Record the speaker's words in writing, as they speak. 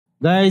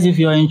Guys, if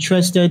you are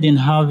interested in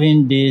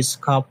having this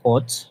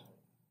carport,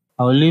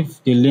 I'll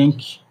leave the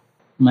link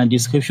in my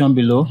description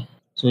below.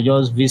 So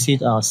just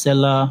visit our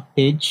seller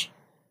page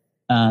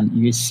and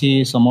you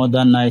see some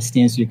other nice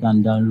things you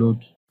can download.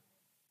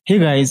 Hey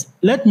guys,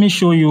 let me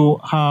show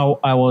you how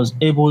I was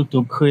able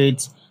to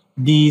create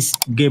this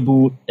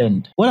gable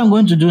end. What I'm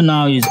going to do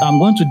now is I'm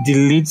going to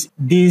delete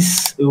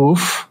this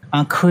roof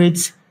and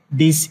create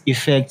this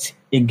effect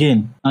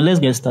again. And let's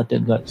get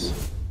started, guys.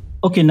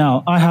 Okay,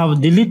 now I have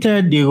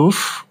deleted the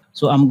roof.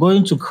 So I'm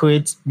going to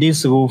create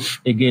this roof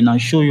again and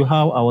show you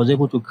how I was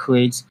able to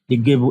create the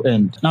gable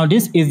end. Now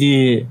this is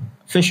the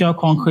facial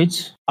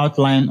concrete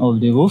outline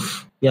of the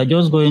roof. We are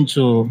just going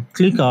to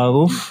click our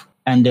roof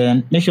and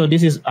then make sure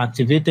this is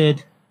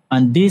activated,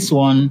 and this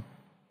one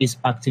is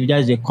activated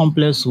as a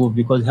complex roof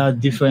because it has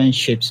different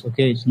shapes.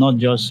 Okay, it's not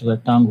just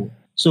rectangle.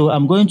 So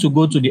I'm going to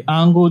go to the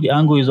angle. The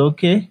angle is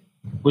okay,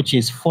 which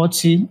is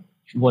 40,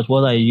 was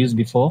what I used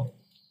before.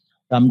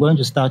 I'm going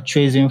to start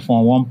tracing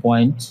from one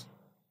point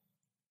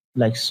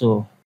like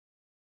so.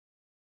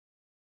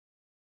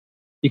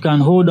 You can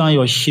hold down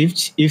your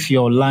shift if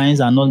your lines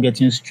are not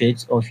getting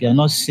straight, or if you're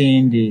not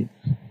seeing the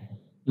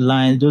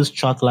lines, those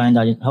track lines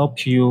that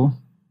help you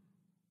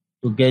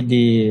to get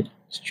the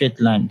straight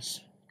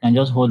lines. You can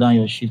just hold down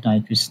your shift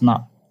and it will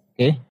snap.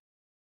 Okay,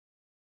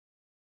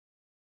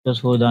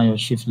 just hold down your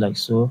shift like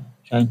so,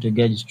 trying to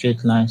get the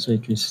straight line so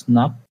it will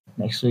snap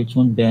like so, it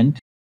won't bend.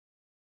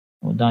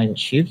 Hold down your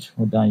shift,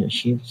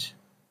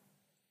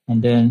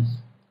 and then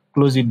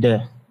close it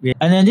there.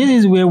 And then this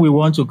is where we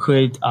want to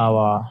create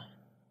our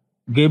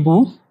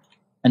gable,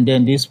 and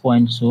then this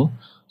point too.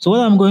 So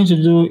what I'm going to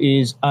do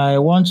is I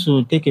want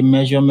to take a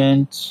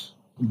measurement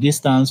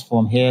distance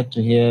from here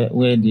to here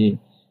where the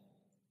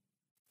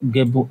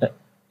gable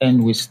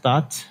end will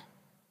start.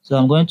 So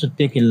I'm going to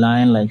take a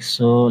line like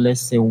so,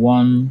 let's say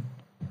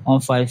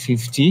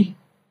 1550.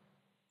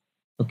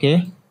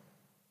 Okay,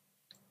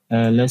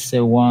 let's say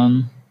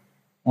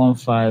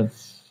 115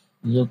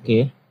 is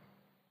okay.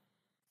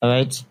 All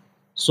right,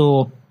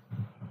 so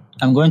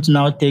I'm going to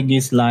now take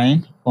this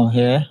line from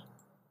here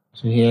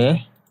to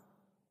here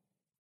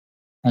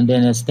and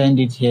then extend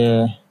it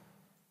here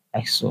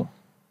like so.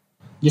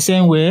 The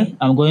same way,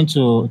 I'm going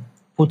to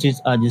put it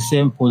at the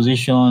same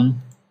position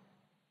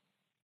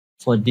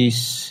for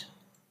this.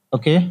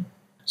 Okay,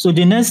 so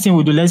the next thing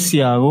we do, let's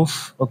see our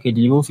roof. Okay,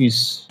 the roof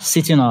is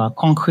sitting on our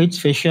concrete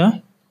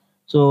fascia.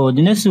 So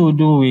the next thing we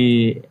do,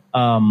 we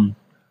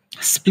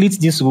split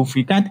this roof.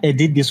 We can't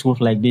edit this roof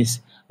like this.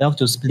 You have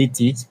to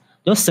split it.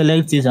 Just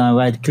select it and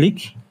right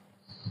click.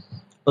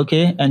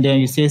 Okay, and then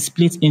you say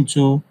split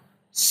into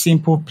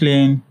simple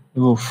plain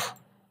roof.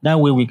 That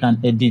way we can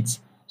edit.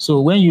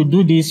 So when you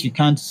do this, you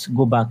can't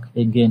go back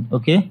again.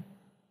 Okay,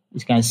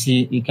 you can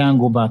see you can't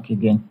go back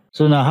again.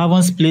 So now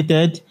having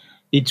splitted,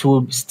 it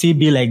will still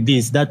be like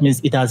this. That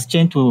means it has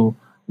changed to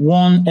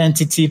one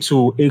entity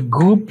to a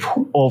group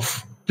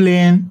of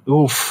plain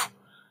roof.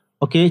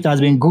 Okay, it has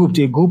been grouped,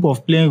 a group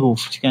of plain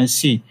roof, you can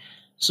see.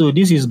 So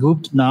this is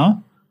grouped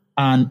now,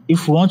 and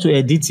if we want to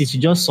edit it, you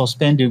just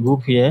suspend the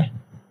group here.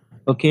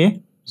 Okay,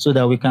 so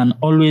that we can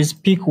always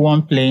pick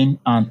one plane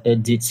and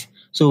edit.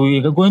 So we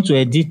are going to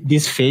edit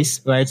this face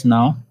right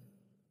now.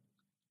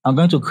 I'm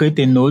going to create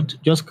a node.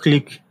 Just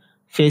click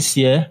face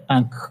here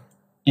and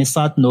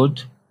insert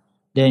node.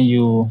 Then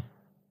you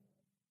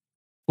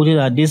put it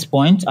at this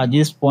point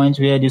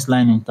where this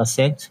line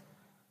intersects.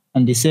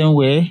 And the same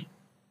way,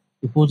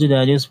 you put it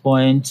at this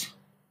point,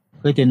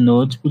 create a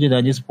node, put it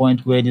at this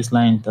point where this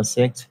line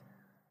intersects.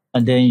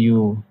 And then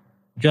you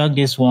drag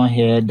this one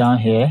here, down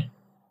here.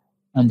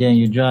 And then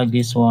you drag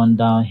this one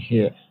down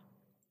here.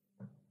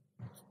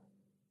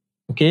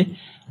 Okay,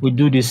 we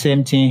do the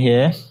same thing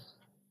here.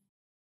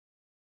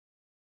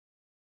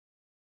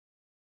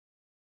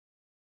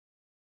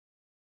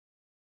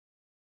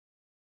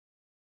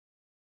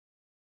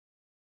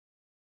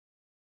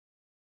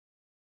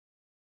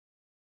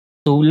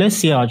 So let's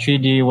see our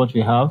 3D what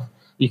we have.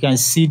 You can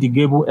see the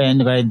gable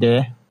end right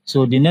there.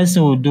 So the next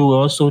thing we'll do,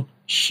 we'll also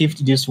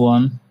shift this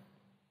one.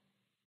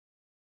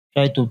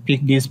 Try to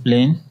pick this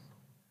plane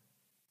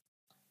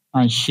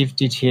and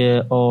shift it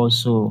here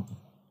also.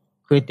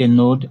 Create a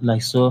node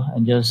like so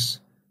and just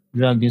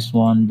drag this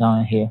one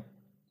down here.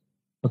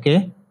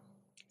 Okay,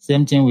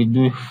 same thing we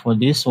do for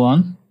this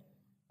one.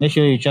 Make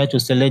sure you try to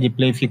select the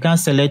plane. If you can't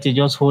select it,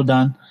 just hold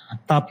down,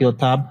 tap your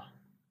tab,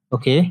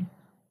 okay,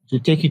 to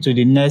take you to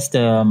the next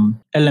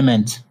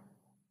element.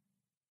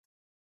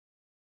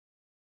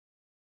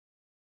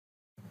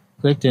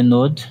 Create a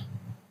node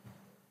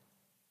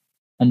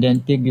and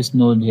then take this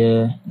node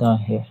here, down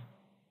here.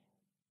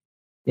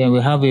 Then we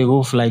have a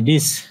roof like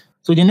this.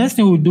 So the next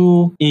thing we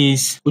do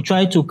is we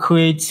try to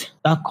create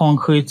that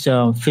concrete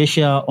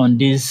fascia on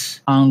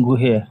this angle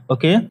here.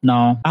 Okay,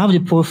 now I have the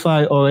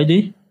profile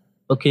already.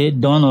 Okay,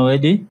 done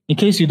already. In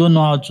case you don't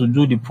know how to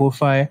do the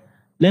profile,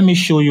 let me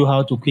show you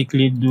how to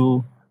quickly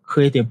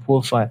create a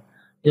profile.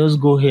 Just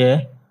go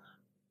here,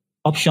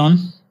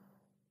 option,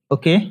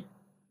 okay,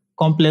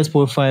 complex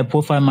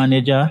profile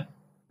manager.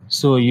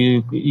 So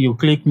you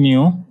click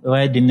new,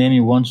 write the name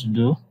you want to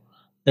do.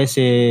 let's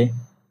say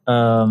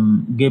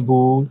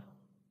Gable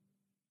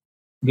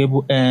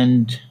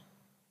End,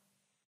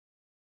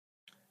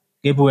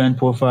 Gable End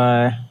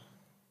profile.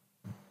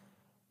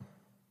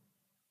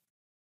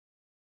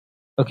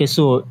 Okay,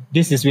 so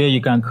this is where you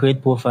can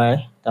create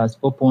profile that's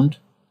opened.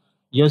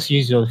 Just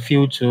use your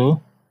fill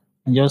tool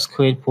and just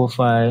create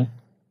profile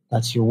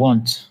that you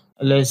want.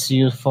 Let's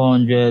use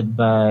 400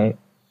 by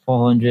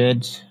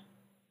 400.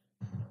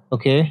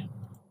 Okay,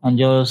 and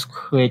just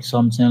create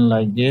something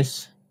like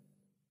this.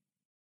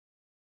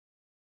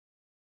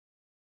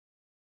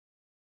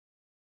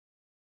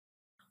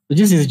 So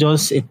this is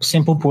just a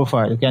simple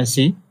profile, you can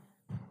see.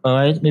 All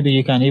right, maybe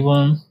you can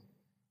even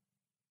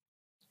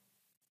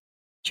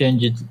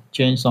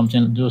change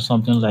something, do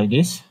something like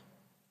this.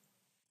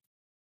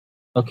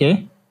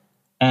 Okay,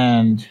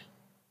 and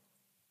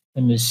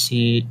let me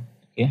see.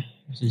 Okay,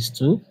 this is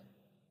two.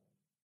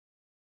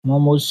 I'm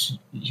almost,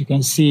 you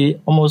can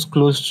see, almost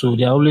close to,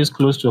 they're always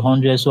close to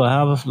 100. So I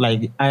have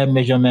like the eye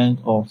measurement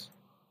of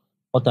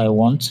what I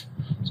want.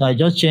 So I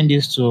just change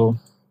this to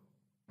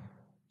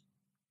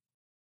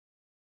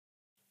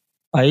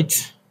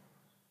height.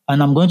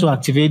 And I'm going to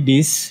activate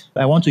this.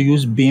 I want to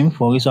use beam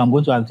for it, so I'm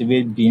going to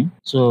activate beam.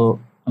 So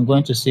I'm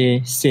going to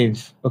say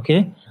save.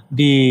 Okay.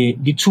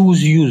 The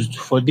tools used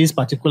for this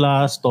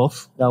particular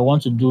stuff that I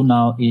want to do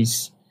now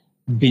is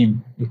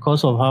beam,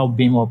 because of how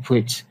beam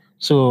operates.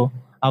 So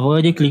I've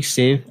already clicked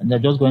save, and they're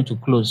just going to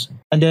close.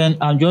 And then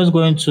I'm just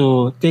going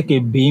to take a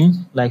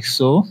beam like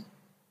so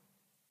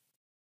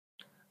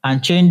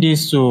and change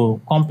this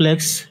to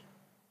complex.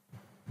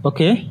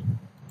 Okay,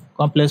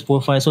 complex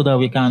profile, so that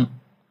we can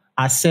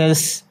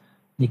access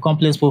the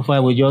complex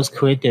profile we just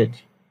created.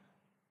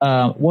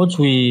 What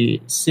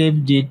we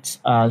saved it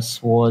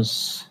as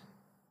was,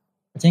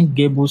 I think,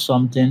 Gable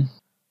something.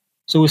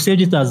 So we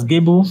saved it as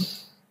Gable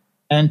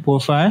End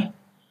profile.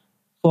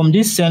 From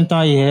this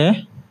center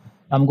here,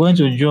 I'm going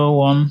to draw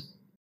one.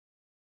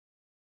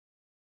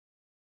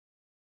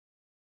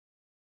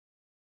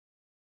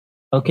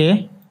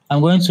 Okay, I'm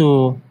going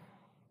to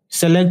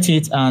select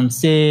it and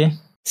say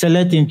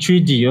select in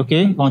 3D.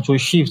 Okay, Control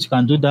Shift, you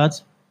can do that.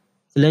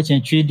 Select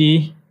in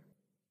 3D.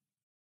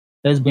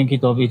 Let's bring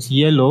it up. It's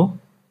yellow,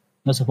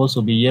 not supposed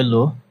to be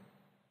yellow.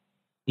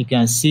 You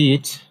can see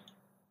it.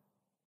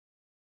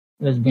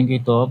 Let's bring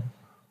it up.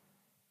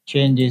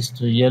 Change this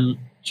to yellow,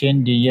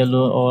 change the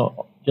yellow,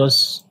 or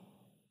just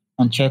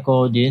uncheck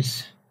all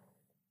this.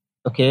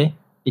 Okay,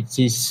 it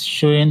is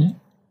showing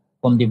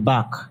from the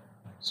back.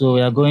 So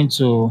we are going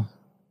to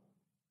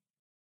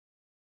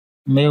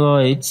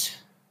mirror it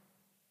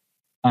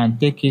and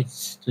take it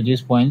to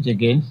this point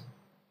again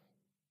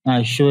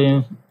and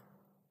showing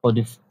for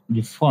the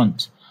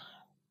front.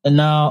 And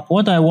now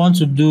what I want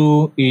to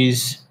do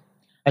is,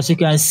 as you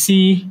can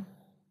see,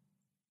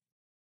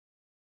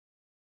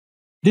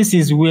 this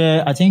is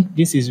where, I think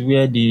this is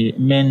where the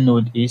main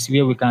node is,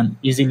 where we can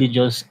easily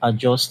just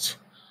adjust.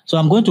 So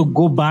I'm going to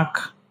go back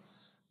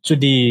to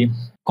the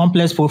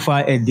complex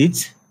profile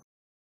edit.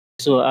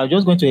 So I'm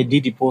just going to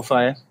edit the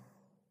profile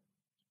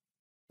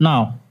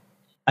now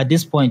at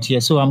this point here.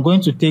 So I'm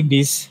going to take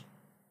this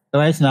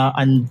right now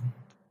and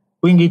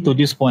bring it to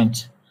this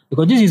point,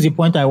 because this is the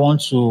point I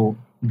want to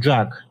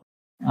drag,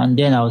 and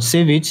then I'll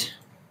save it.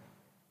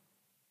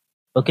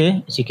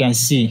 Okay, as you can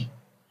see.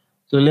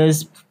 So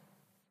let's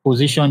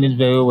position it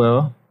very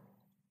well.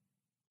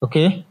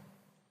 Okay,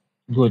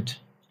 good.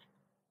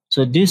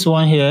 So this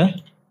one here,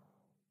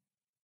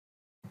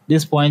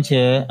 this point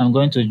here, I'm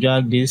going to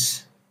drag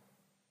this.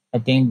 I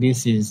think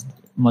this is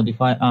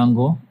modify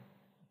angle.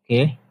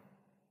 Okay,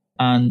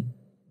 and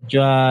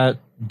drag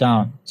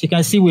down. So you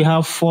can see we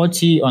have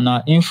 40 on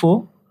our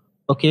info.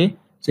 Okay,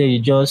 so you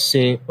just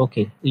say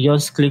okay, you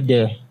just click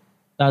there,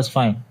 that's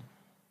fine.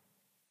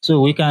 So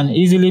we can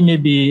easily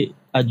maybe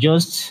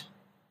adjust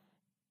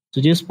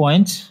to this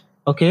point.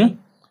 Okay,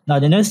 now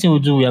the next thing we'll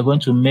do, we are going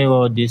to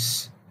mirror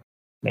this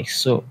like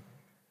so.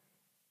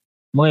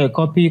 More a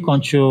copy,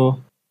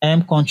 Control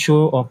M,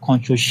 Control, or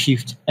Control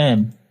Shift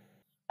M.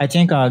 I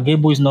think our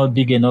gable is not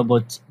big enough,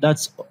 but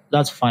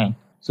that's fine.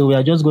 So we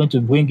are just going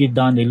to bring it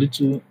down a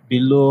little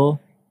below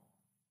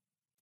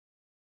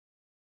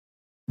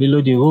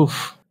the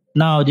roof.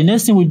 Now the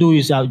next thing we do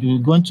is we're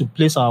going to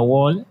place our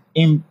wall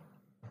in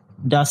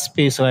that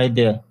space right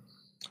there.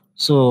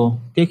 So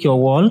take your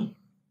wall,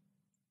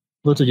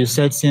 go to the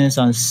settings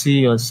and see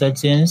your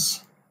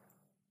settings.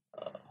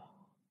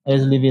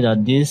 Let's leave it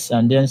at this,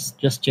 and then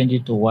just change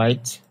it to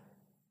white.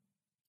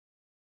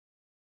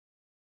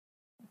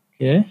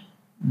 Okay,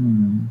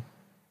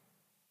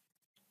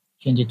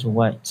 change it to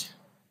white.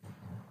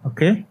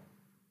 Okay,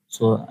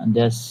 so and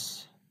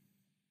that's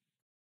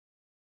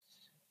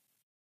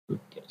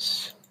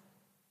this.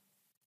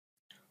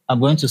 I'm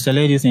going to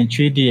select this in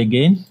 3D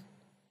again.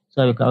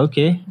 So we can,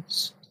 okay,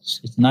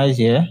 it's nice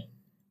here.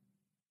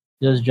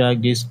 Just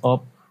drag this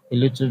up a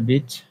little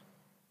bit.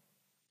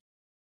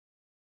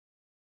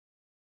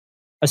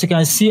 As you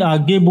can see, our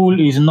gable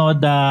is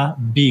not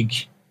that big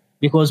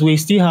because we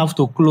still have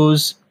to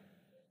close.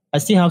 I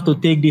still have to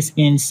take this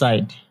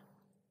inside.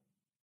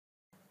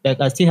 like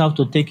I still have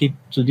to take it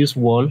to this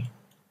wall.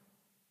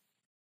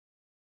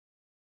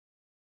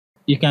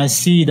 You can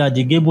see that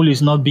the gable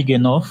is not big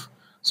enough.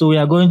 So we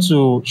are going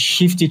to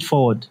shift it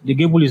forward. The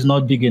gable is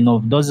not big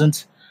enough.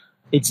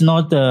 It's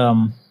not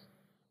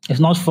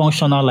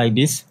functional like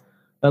this.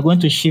 We're going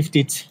to shift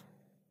it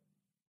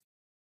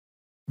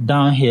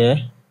down here.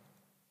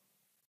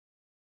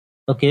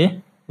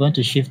 Okay, we're going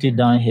to shift it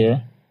down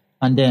here.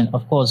 And then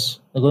of course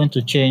we're going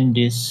to change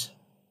this,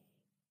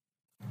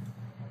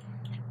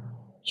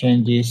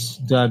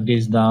 drag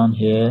this down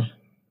here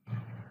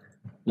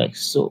like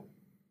so.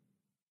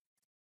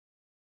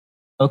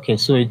 Okay,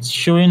 so it's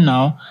showing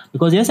now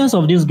because the essence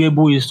of this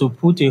gable is to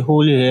put a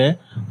hole here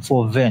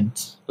for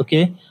vent.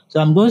 Okay,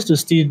 so I'm going to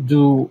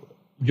still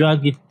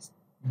drag it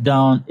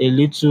down a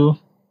little,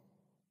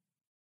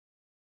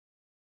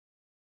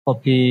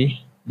 copy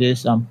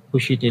this and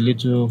push it a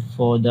little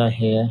further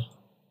here.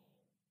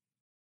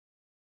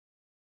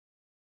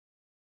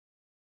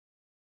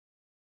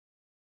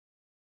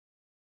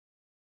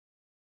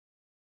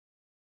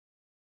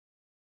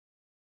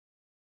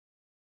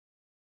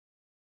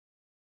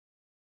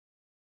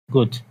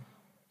 Good.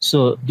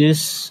 So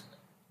this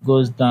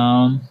goes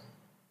down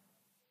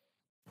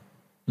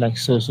like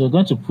so. So we're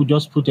going to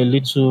just put a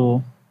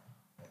little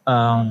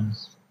we're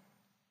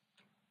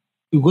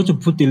going to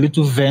put a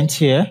little vent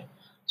here.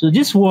 So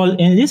this wall,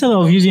 instead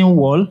of using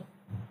wall,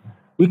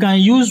 we can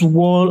use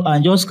wall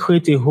and just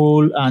create a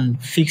hole and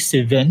fix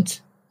a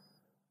vent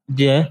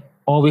there,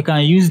 or we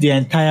can use the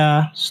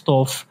entire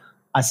stuff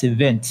as a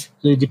vent.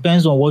 So it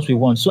depends on what we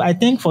want. So I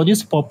think for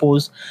this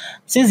purpose,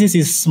 since this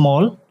is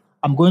small,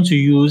 I'm going to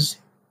use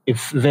a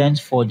vent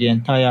for the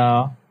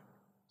entire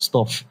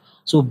stuff.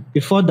 So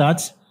before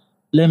that,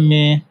 let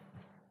me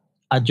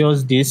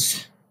adjust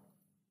this.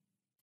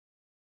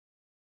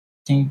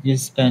 I think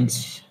this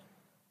ends.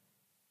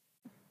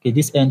 Okay,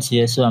 this ends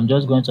here, so I'm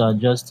just going to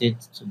adjust it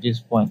to this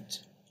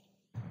point.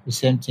 The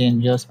same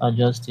thing, just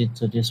adjust it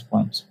to this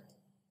point.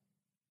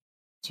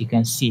 As you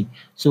can see.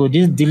 So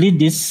this, delete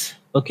this,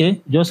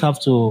 okay? Just have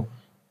to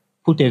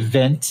put a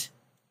vent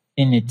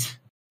in it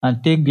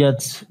and take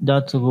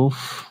that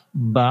roof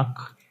back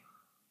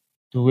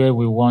to where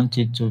we want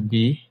it to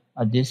be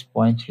at this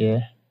point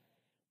here.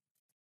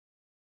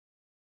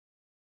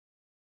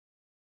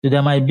 So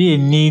there might be a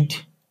need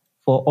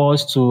for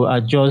us to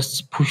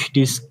push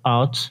this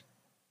out.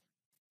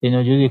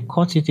 You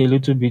cut it a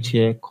little bit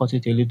here, cut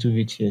it a little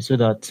bit here, so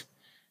that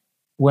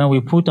when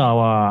we put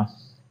our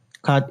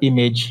CAD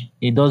image,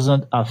 it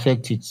doesn't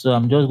affect it. So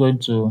I'm just going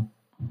to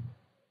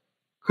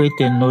create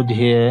a node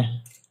here,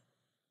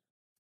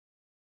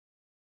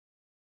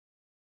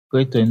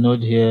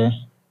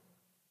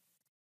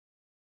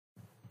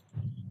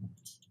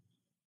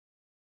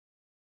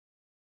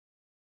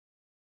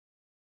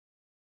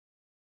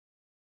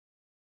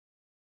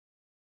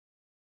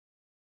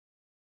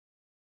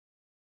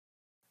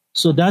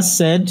 So that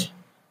said,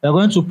 we're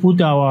going to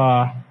put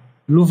our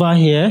louver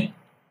here.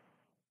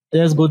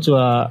 Let's go to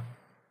our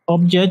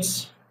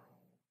objects,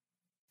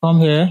 come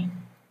here,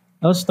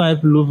 let's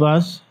type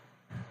louvers.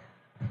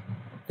 I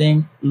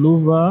think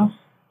louver.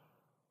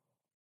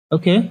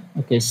 Okay,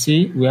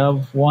 see, we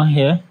have one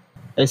here.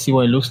 Let's see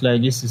what it looks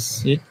like. This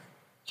is it.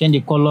 Change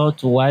the color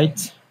to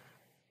white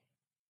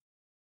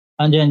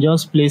and then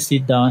just place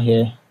it down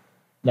here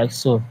like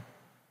so.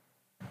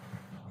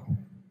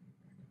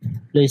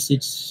 Place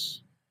it,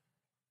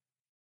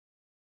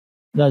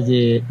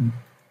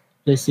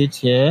 place it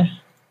here,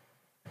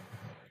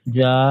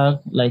 drag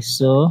like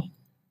so.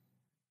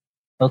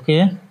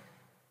 Okay,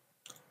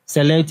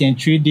 select in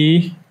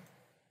 3D,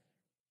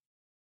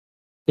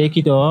 take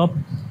it up,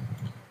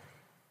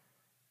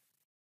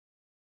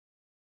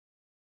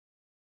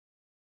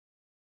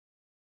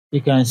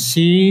 you can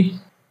see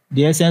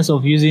the essence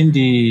of using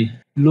the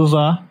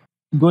louver.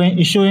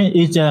 Showing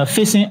it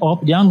facing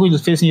up. The angle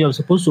is facing you. You're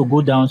supposed to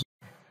go down.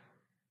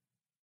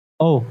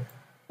 Oh,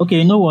 okay.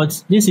 You know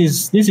what? This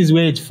is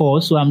where it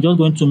falls. So I'm just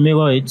going to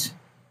mirror it.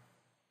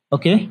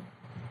 Okay,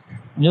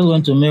 I'm just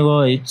going to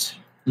mirror it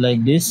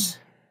like this.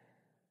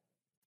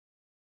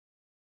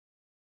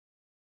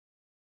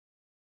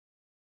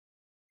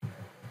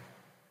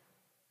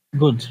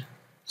 Good.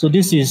 So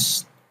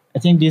I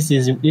think this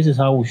is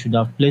how we should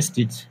have placed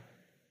it.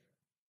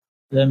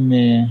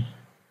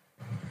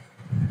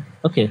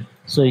 Okay,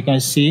 so you can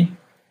see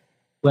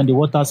when the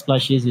water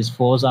splashes, it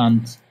falls,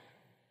 and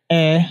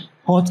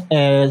hot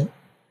air,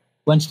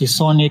 when the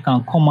sun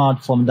can come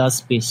out from that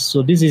space.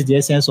 So this is the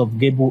essence of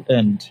gable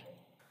end.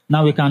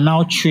 Now we can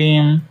now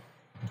trim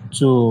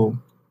to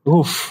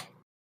roof.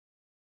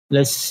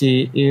 Let's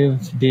see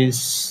if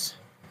this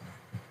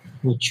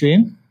will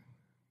trim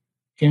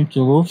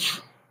to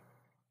roof.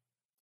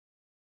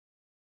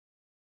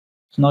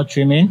 It's not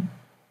trimming.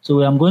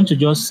 So I'm going to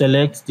just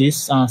select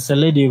this and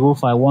select the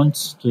roof I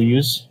want to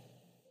use,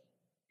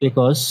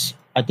 because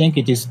I think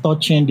it is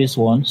touching this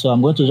one. So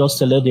I'm going to just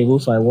select the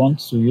roof I want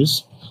to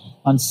use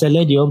and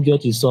select the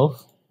object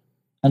itself.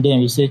 And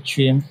then we say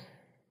trim.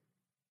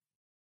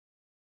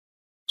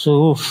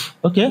 So roof.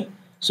 Okay.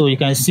 So you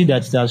can see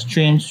that it has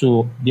changed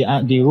to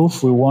the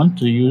roof we want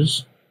to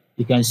use.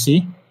 You can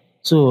see.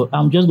 So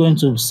I'm just going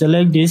to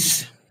select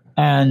this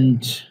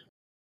and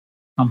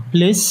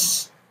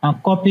place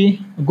and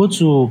copy. Go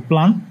to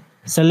plan,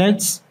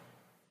 select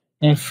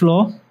a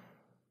floor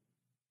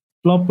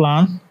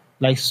plan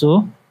like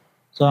so.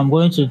 So I'm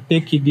going to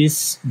take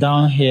this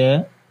down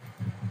here,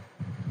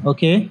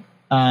 okay,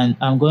 and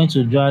I'm going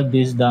to drag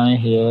this down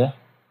here.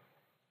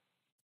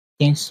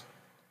 Things,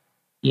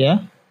 yeah,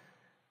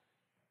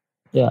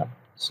 yeah.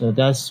 So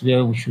that's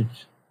where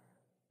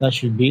that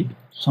should be.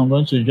 So I'm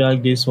going to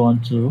drag this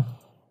one too.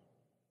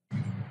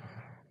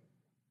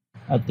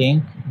 I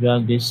think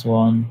drag this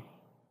one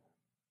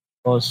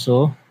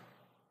also,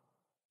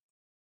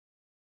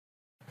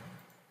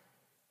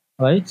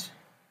 right?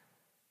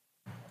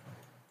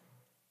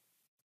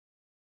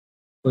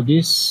 For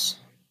this,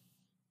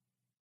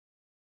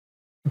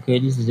 okay,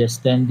 this is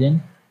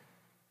extending.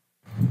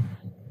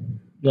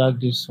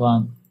 Drag this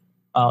one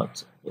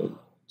out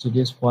to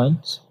this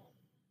point.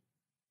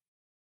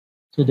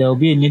 So there will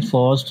be a need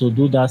for us to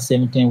do that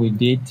same thing we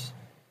did,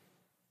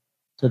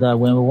 so that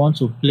when we want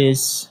to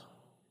place,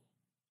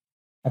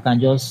 I can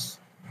just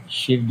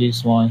shift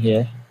this one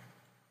here.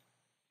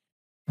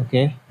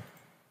 Okay,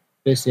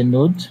 place a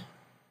node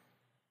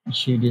and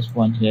shift this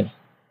one here.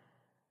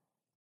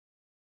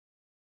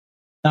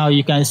 Now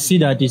you can see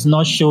that it's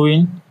not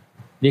showing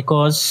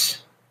because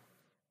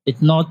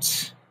it's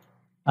not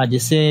at the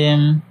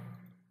same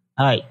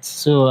height.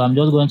 So I'm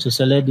just going to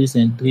select this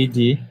in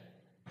 3D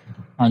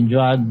and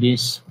drag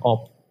this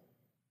up.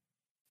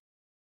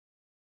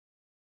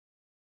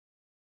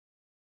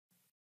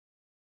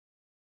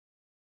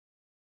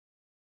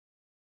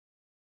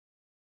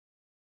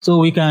 So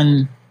we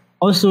can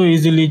also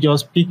easily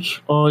just pick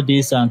all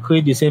this and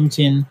create the same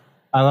thing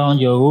around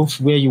your roof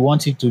where you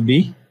want it to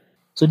be.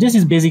 So this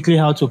is basically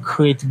how to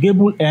create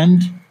gable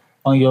end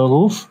on your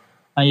roof,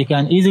 and you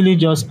can easily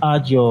just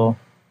add your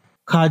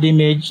CAD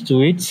image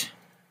to it.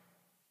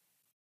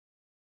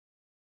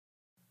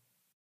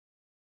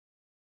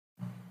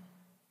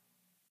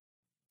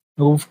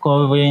 Roof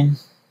covering.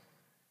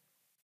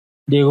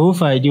 The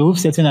roof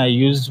setting I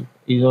used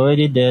is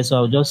already there, so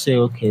I'll just say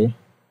okay.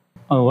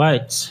 All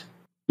right,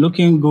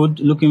 looking good,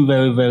 looking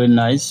very, very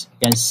nice.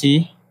 You can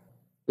see.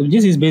 So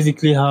this is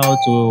basically how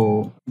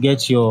to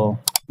get your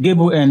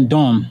gable end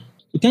done.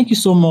 So thank you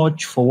so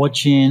much for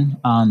watching,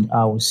 and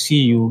I will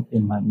see you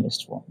in my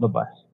next one. Bye bye.